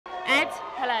Ed,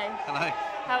 hello. Hello.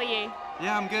 How are you?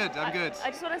 Yeah, I'm good. I'm good. I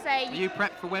just want to say... Are you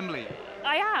prepped for Wembley?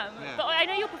 I am, Yeah. but I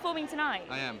know you're performing tonight.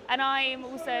 I am. And I'm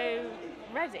also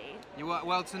ready.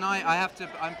 Well, tonight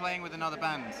I'm playing with another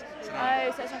band tonight.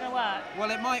 Oh, so it's not going to work?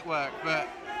 Well, it might work, but...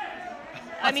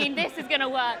 I mean, this is going to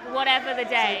work, whatever the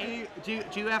day. So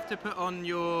do you have to put on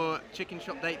your chicken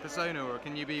shop date persona, or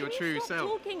can you be your true self?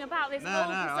 Stop talking about this No,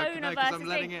 whole no, persona because versus I'm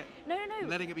letting thing. it. No.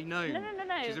 Letting it be known.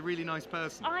 No. She's a really nice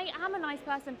person. I am a nice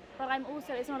person, but I'm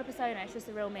also, it's not a persona, it's just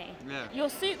the real me. Yeah. Your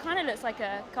suit kind of looks like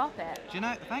a carpet. Do you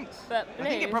know? Thanks. But blue. I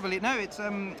think it probably it's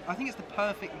I think it's the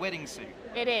perfect wedding suit.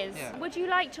 It is. Yeah. Would you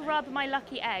like to rub my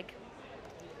lucky egg?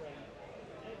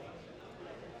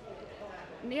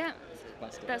 Yeah.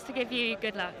 Plastic. That's to give you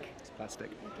good luck. It's plastic.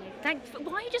 Okay. Thanks.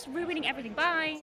 Why are you just ruining everything? Bye.